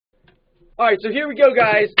Alright, so here we go,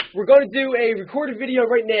 guys. We're going to do a recorded video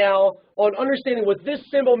right now on understanding what this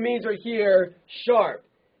symbol means right here, sharp.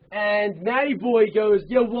 And Matty Boy goes,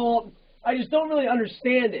 yo, Walt, I just don't really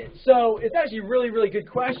understand it. So it's actually a really, really good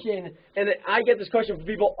question, and I get this question from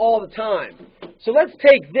people all the time. So let's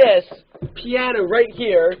take this piano right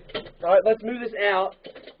here. Alright, let's move this out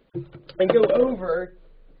and go over.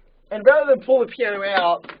 And rather than pull the piano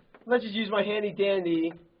out, let's just use my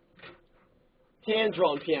handy-dandy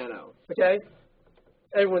hand-drawn piano, okay?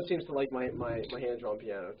 Everyone seems to like my hand-drawn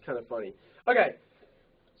piano. It's kind of funny. Okay,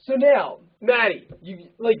 so now, Maddie, you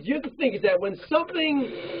have to think is that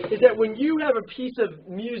when you have a piece of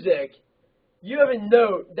music, you have a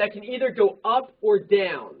note that can either go up or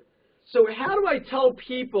down. So how do I tell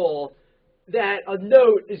people that a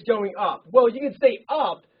note is going up? Well, you can say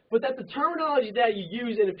up, but that the terminology that you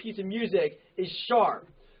use in a piece of music is sharp.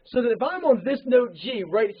 So that if I'm on this note G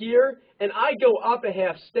right here, and I go up a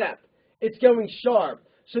half step, it's going sharp.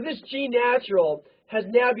 So this G natural has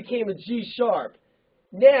now become a G sharp.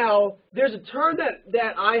 Now, there's a term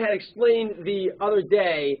that I had explained the other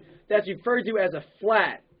day that's referred to as a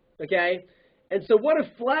flat, okay? And so what a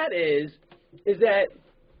flat is that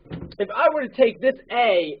if I were to take this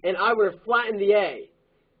A and I were to flatten the A,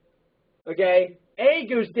 okay, A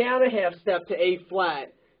goes down a half step to A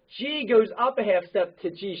flat, G goes up a half step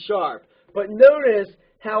to G sharp. But notice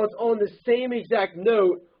how it's on the same exact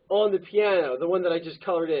note on the piano, the one that I just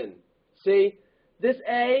colored in. See? This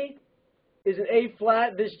A is an A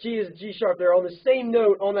flat, this G is a G sharp. They're on the same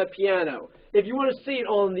note on that piano. If you want to see it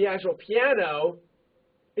on the actual piano,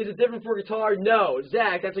 is it different for guitar? No.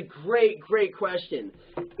 Zach, that's a great, great question.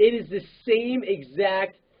 It is the same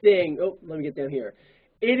exact thing. Oh, let me get down here.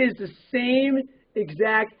 It is the same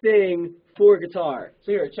exact thing for guitar.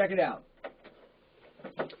 So here, check it out.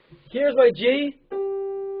 Here's my G.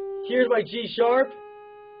 Here's my G sharp.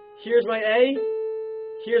 Here's my A.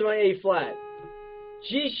 Here's my A flat.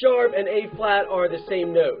 G sharp and A flat are the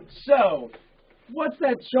same note. So, what's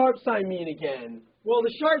that sharp sign mean again? Well,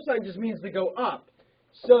 the sharp sign just means to go up.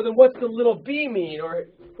 So then what's the little b mean?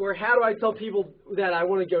 Or how do I tell people that I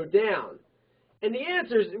want to go down? And the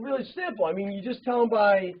answer is really simple. I mean, you just tell them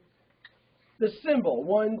by the symbol.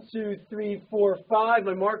 1, 2, 3, 4, 5.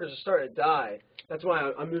 My markers are starting to die. That's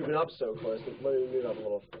why I'm moving up so close. Let me move up a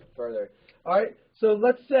little further. All right, so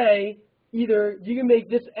let's say either you can make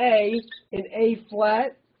this A an A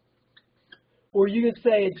flat, or you can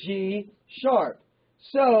say a G sharp.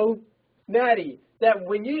 So, Maddie, that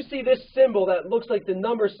when you see this symbol that looks like the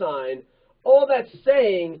number sign, all that's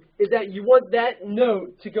saying is that you want that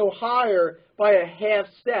note to go higher by a half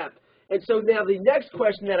step. And so now the next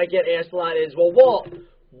question that I get asked a lot is, well, Walt,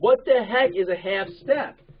 what the heck is a half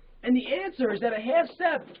step? And the answer is that a half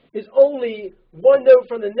step is only one note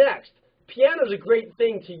from the next. Piano is a great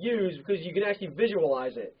thing to use because you can actually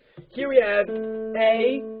visualize it. Here we have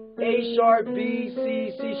A sharp, B,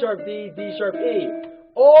 C, C sharp, D, D sharp, E.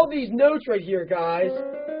 All these notes right here, guys,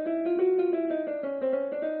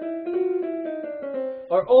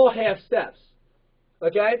 are all half steps.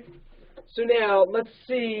 Okay? So now, let's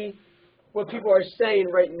see what people are saying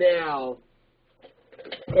right now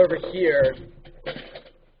over here.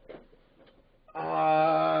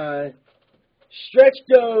 Stretch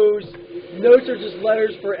goes, notes are just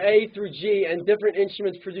letters for A through G, and different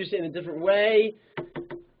instruments produce it in a different way.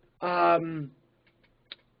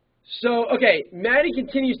 So, okay, Maddie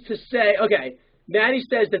continues to say, okay, Maddie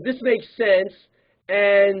says that this makes sense,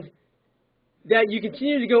 and that you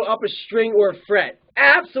continue to go up a string or a fret.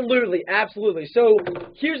 Absolutely, absolutely. So,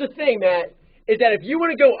 here's the thing, Matt, is that if you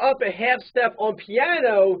want to go up a half step on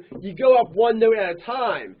piano, you go up one note at a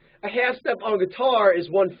time. A half step on guitar is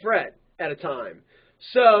one fret at a time.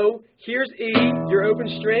 So, here's E, your open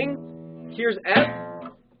string. Here's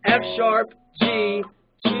F, F sharp, G,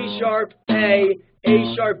 G sharp, A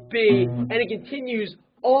sharp, B, and it continues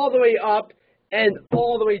all the way up and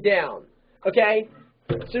all the way down. Okay?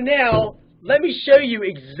 So now, let me show you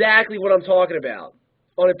exactly what I'm talking about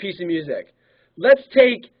on a piece of music. Let's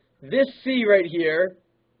take this C right here,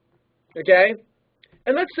 okay?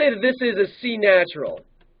 And let's say that this is a C natural.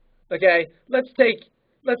 Okay? Let's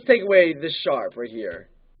take away this sharp right here.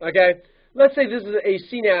 Okay? Let's say this is a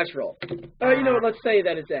C natural. You know what? Let's say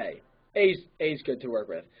that it's A. A's good to work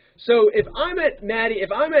with. So if I'm at Maddie,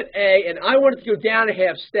 if I'm at A and I wanted to go down a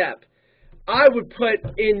half step, I would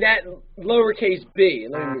put in that lowercase b.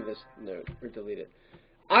 Let me move this note or delete it.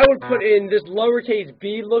 I would put in this lowercase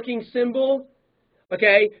b looking symbol.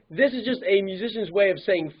 Okay? This is just a musician's way of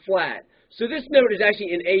saying flat. So this note is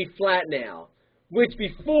actually in A flat now, which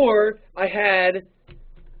before I had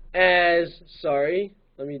as, sorry,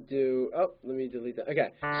 let me delete that.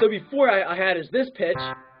 Okay, so before I had is this pitch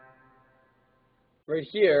right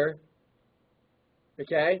here,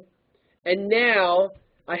 okay, and now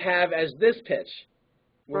I have as this pitch,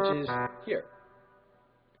 which is here,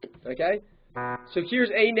 okay. So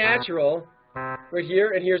here's A natural right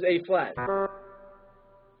here, and here's A flat.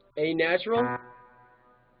 A natural.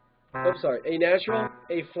 Oh, sorry. A natural,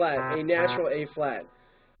 A flat, A natural, A flat.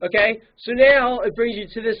 Okay, so now it brings you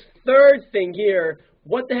to this third thing here.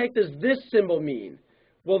 What the heck does this symbol mean?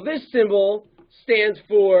 Well, this symbol stands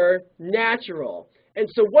for natural. And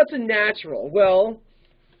so what's a natural? Well,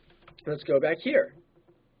 let's go back here.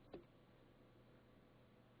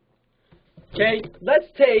 Okay, let's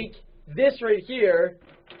take this right here.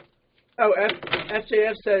 Oh,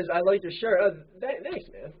 FJF says, I like your shirt. Oh, thanks,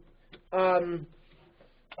 man.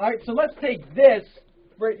 All right, so let's take this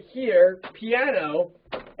right here, piano,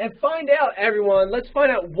 and find out, everyone, let's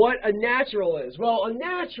find out what a natural is. Well, a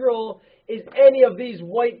natural is any of these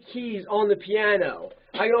white keys on the piano.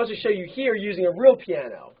 I can also show you here using a real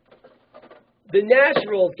piano. The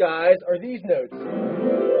naturals, guys, are these notes.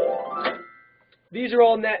 These are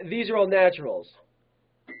all naturals.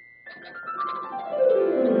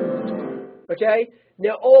 Okay?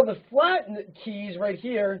 Now, all the flat keys right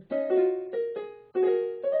here,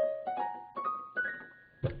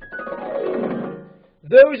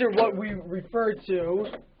 those are what we refer to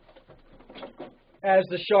as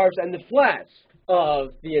the sharps and the flats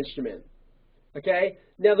of the instrument. Okay?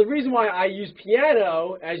 Now, the reason why I use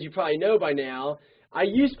piano, as you probably know by now, I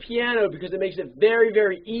use piano because it makes it very,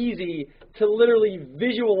 very easy to literally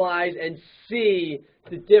visualize and see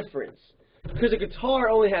the difference. Because a guitar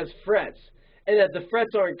only has frets, and that the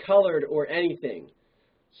frets aren't colored or anything.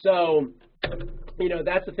 So, you know,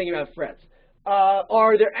 that's the thing about frets.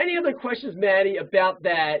 Are there any other questions, Maddie, about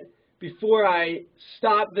that before I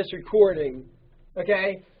stop this recording?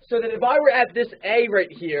 Okay, so that if I were at this A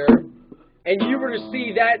right here, and you were to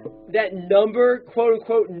see that number,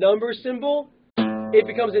 quote-unquote number symbol, it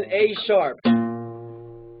becomes an A sharp.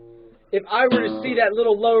 If I were to see that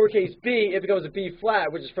little lowercase b, it becomes a B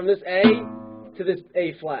flat, which is from this A to this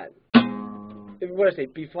A flat. What did I say,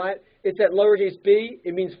 B flat? It's that lowercase b,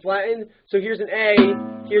 it means flattened. So here's an A,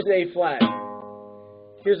 here's an A flat.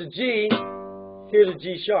 Here's a G, here's a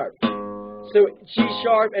G sharp. So G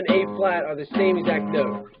sharp and A flat are the same exact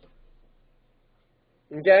note.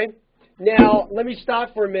 Okay? Now, let me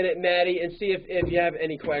stop for a minute, Maddie, and see if you have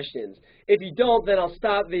any questions. If you don't, then I'll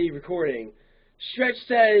stop the recording. Stretch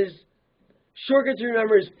says, shortcut to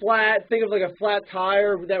remember is flat. Think of like a flat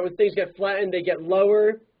tire, that when things get flattened, they get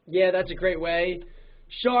lower. Yeah, that's a great way.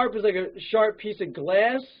 Sharp is like a sharp piece of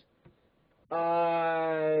glass.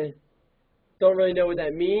 Don't really know what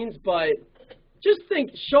that means, but just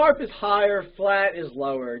think sharp is higher, flat is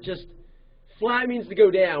lower. Just flat means to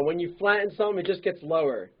go down. When you flatten something, it just gets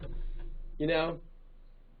lower. You know?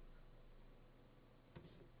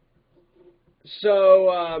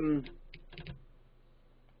 So,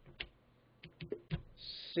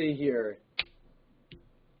 see here.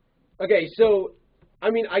 Okay, so I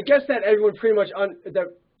mean, I guess that everyone pretty much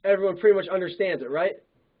understands it, right?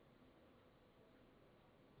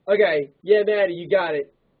 Okay, yeah, Maddie, you got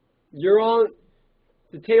it. You're on.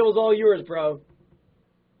 The table's all yours, bro.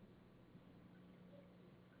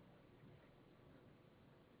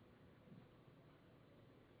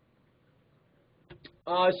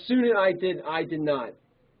 Soon I did not.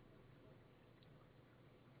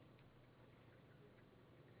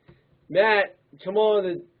 Matt, come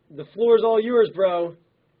on, the floor's all yours, bro.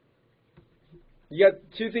 You got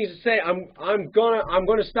two things to say. I'm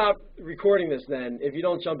gonna stop recording this then if you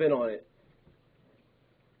don't jump in on it.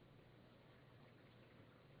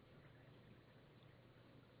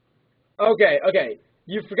 Okay.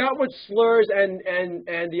 You forgot what slurs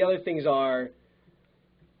and the other things are.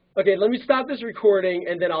 Okay, let me stop this recording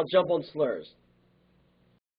and then I'll jump on slurs.